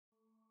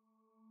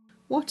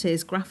What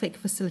is graphic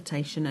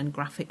facilitation and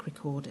graphic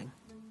recording?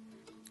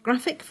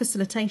 Graphic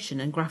facilitation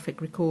and graphic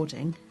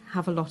recording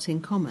have a lot in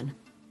common.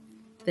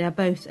 They are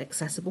both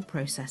accessible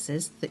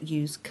processes that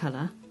use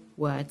colour,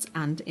 words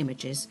and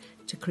images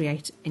to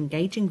create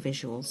engaging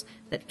visuals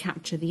that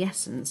capture the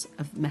essence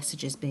of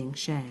messages being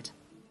shared.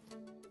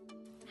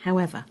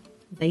 However,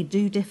 they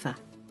do differ,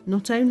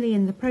 not only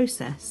in the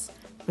process,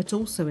 but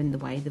also in the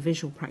way the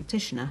visual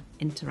practitioner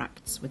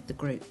interacts with the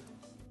group.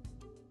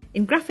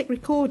 In graphic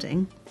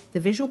recording, the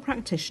visual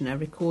practitioner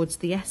records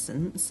the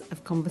essence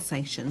of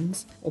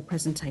conversations or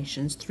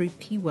presentations through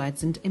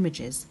keywords and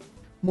images.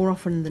 More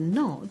often than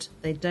not,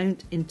 they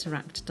don't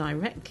interact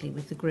directly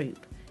with the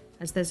group,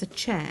 as there's a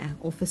chair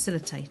or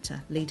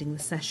facilitator leading the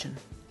session.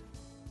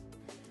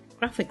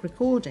 Graphic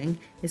recording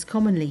is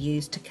commonly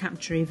used to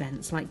capture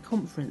events like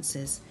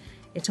conferences.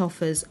 It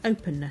offers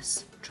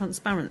openness,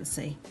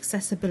 transparency,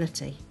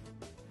 accessibility,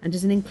 and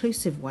is an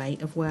inclusive way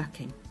of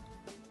working.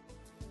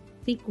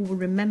 People will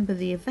remember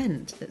the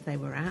event that they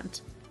were at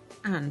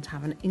and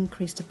have an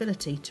increased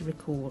ability to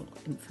recall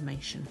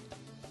information.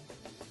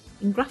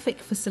 In graphic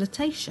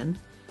facilitation,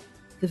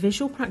 the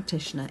visual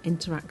practitioner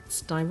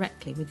interacts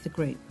directly with the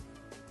group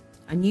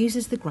and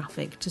uses the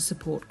graphic to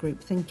support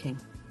group thinking.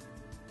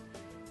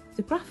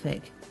 The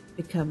graphic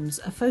becomes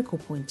a focal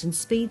point and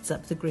speeds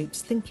up the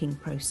group's thinking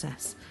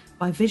process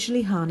by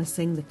visually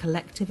harnessing the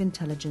collective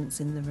intelligence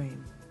in the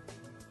room.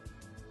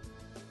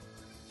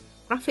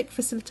 Graphic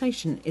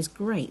facilitation is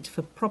great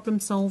for problem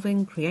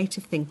solving,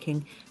 creative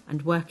thinking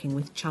and working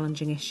with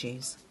challenging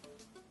issues.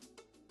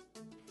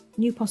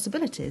 New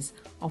Possibilities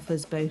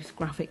offers both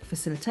graphic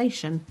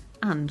facilitation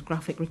and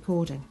graphic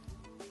recording.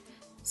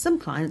 Some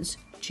clients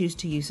choose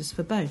to use us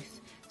for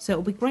both, so it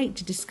will be great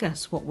to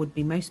discuss what would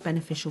be most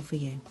beneficial for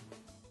you.